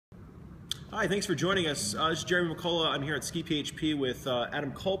Hi, thanks for joining us. This is Jeremy McCullough. I'm here at Ski PHP with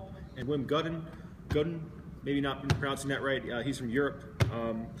Adam Culp and Wim Gooden, maybe not pronouncing that right. He's from Europe.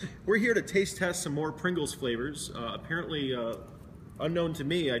 We're here to taste test some more Pringles flavors. Apparently, unknown to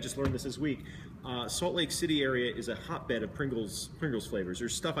me, I just learned this week, Salt Lake City area is a hotbed of Pringles flavors.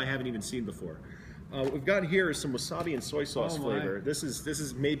 There's stuff I haven't even seen before. What we've got here is some wasabi and soy sauce flavor. This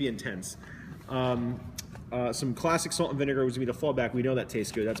is maybe intense. Some classic salt and vinegar was going to be the fallback. We know that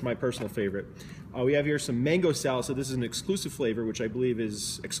tastes good. That's my personal favorite. We have here some mango salsa. This is an exclusive flavor, which I believe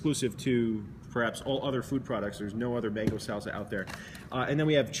is exclusive to perhaps all other food products. There's no other mango salsa out there. And then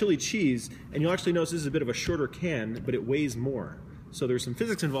we have chili cheese. And you'll actually notice this is a bit of a shorter can, but it weighs more. So there's some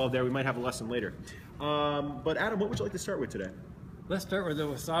physics involved there. We might have a lesson later. But Adam, what would you like to start with today? Let's start with the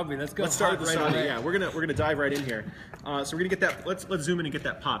wasabi. Let's start with wasabi. Right, yeah, we're gonna dive right in here. So we're gonna get that. Let's zoom in and get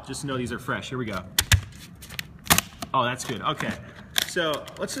that pop, just to know these are fresh. Here we go. Oh, that's good. Okay, so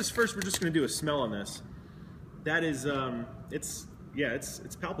let's just we're just gonna do a smell on this. That is, it's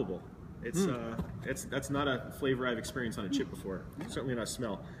palpable. That's not a flavor I've experienced on a chip before. Certainly not a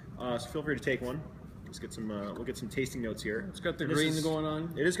smell. So feel free to take one. Let's get some. We'll get some tasting notes here. It's got the green going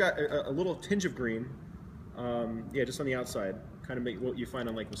on. It has got a little tinge of green. Yeah, just on the outside, kind of make what you find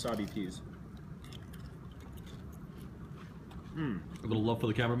on like wasabi peas. A little love for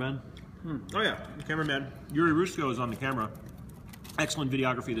the cameraman. Oh yeah, the cameraman. Yuri Rusko is on the camera. Excellent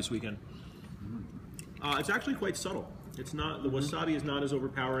videography this weekend. It's actually quite subtle. It's not, the wasabi is not as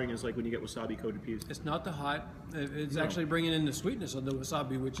overpowering as like when you get wasabi coated peas. It's not the hot. It's actually bringing in the sweetness of the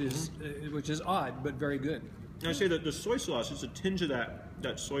wasabi, which is odd but very good. And I say that the soy sauce is a tinge of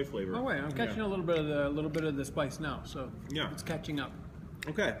that soy flavor. Oh wait, I'm catching a little bit of the spice now, so yeah, it's catching up.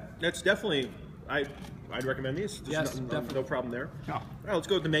 Okay, that's definitely. I'd recommend these. Yes, definitely. No problem there. Yeah. All right, let's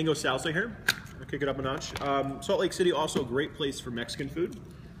go with the mango salsa here. I'll kick it up a notch. Salt Lake City, also a great place for Mexican food.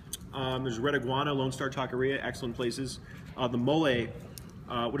 There's Red Iguana, Lone Star Taqueria, excellent places. The mole,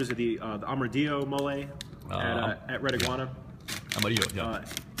 what is it? The Armadillo mole at Red Iguana. Amarillo, yeah.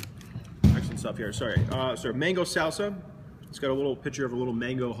 Excellent stuff here. Sorry. So mango salsa. It's got a little picture of a little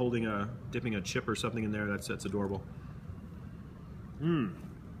mango dipping a chip or something in there. That's adorable.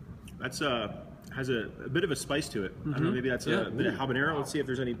 That's has a bit of a spice to it. I don't know, maybe that's a bit of habanero. Let's see if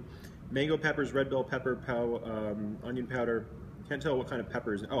there's any mango peppers, red bell pepper, onion powder. Can't tell what kind of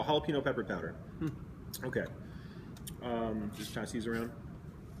peppers. Oh, jalapeno pepper powder. Okay. Just pass these around.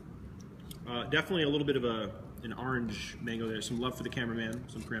 Definitely a little bit of an orange mango there. Some love for the cameraman.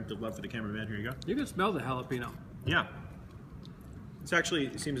 Some preemptive love for the cameraman. Here you go. You can smell the jalapeno. Yeah. It's actually,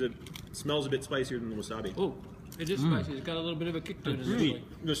 it smells a bit spicier than the wasabi. Oh, it is spicy. It's got a little bit of a kick to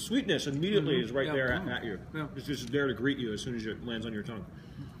it. The sweetness immediately is right there at you. Yeah. It's just there to greet you as soon as it lands on your tongue.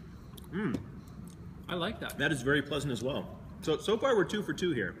 I like that. That is very pleasant as well. So far we're 2 for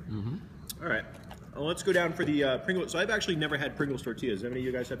 2 here. All right. Let's go down for the Pringles. So I've actually never had Pringles tortillas. Have any of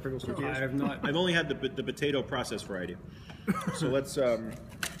you guys had Pringles tortillas? I have not. I've only had the potato processed variety. So let's. And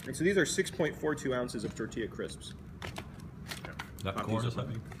so these are 6.42 ounces of tortilla crisps. That corn is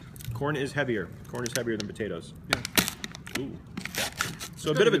heavy. Corn is heavier. Corn is heavier than potatoes. Yeah. Ooh.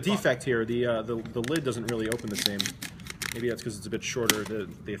 So a bit of a defect here. The lid doesn't really open the same. Maybe that's because it's a bit shorter.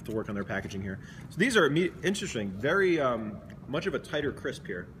 They have to work on their packaging here. So these are interesting. Very much of a tighter crisp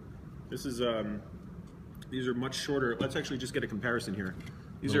here. This is these are much shorter. Let's actually just get a comparison here.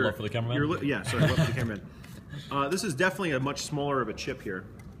 These are love for the cameraman. Yeah, sorry, love for the cameraman. This is definitely a much smaller of a chip here.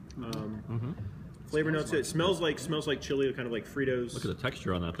 Flavor notes. It smells like chili, kind of like Fritos. Look at the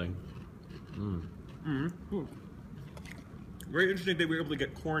texture on that thing. Very interesting they were able to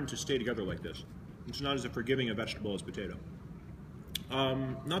get corn to stay together like this. It's not as forgiving a vegetable as potato.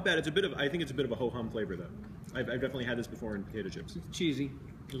 Not bad. I think it's a bit of a ho-hum flavor though. I've definitely had this before in potato chips. It's cheesy.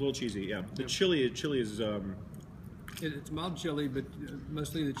 It's a little cheesy, yeah. The chili is. It's mild chili, but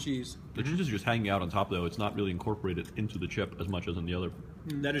mostly the cheese. The cheese is just hanging out on top though. It's not really incorporated into the chip as much as in the other.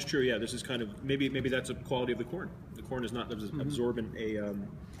 That is true. Yeah, this is kind of maybe that's a quality of the corn. The corn is not as absorbent a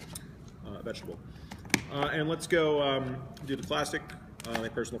vegetable. And let's go do the classic. My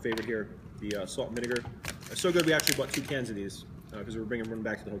personal favorite here, the salt and vinegar. It's so good we actually bought 2 cans of these because we're bringing one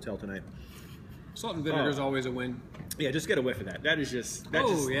back to the hotel tonight. Salt and vinegar is always a win. Yeah, just get a whiff of that. That is just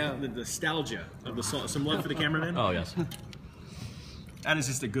the nostalgia of the salt. Some love for the cameraman. Oh yes. That is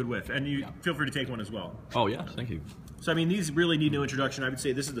just a good whiff, and you feel free to take one as well. Oh yes, thank you. So I mean, these really need no introduction. I would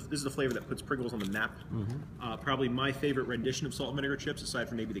say this is the flavor that puts Pringles on the map. Probably my favorite rendition of salt and vinegar chips, aside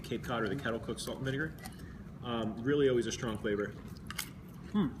from maybe the Cape Cod or the kettle cooked salt and vinegar. Really, always a strong flavor.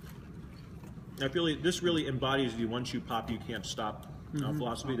 I feel like this really embodies the once you pop, you can't stop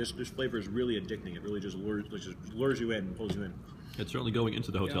philosophy. This flavor is really addicting. It really just lures you in and pulls you in. It's certainly going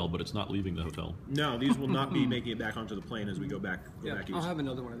into the hotel, but it's not leaving the hotel. No, these will not be making it back onto the plane as we go back Yeah, east. I'll have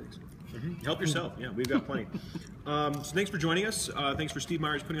another one of these. Help yourself. Yeah, we've got plenty. So thanks for joining us. Thanks for Steve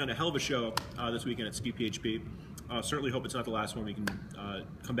Myers putting on a hell of a show this weekend at Ski PHP. Certainly hope it's not the last one. We can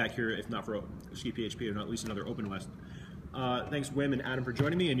come back here, if not for Ski PHP, or not at least another open lesson. Thanks, Wim and Adam, for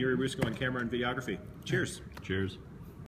joining me, and Yuri Rusko on camera and videography. Cheers. Cheers.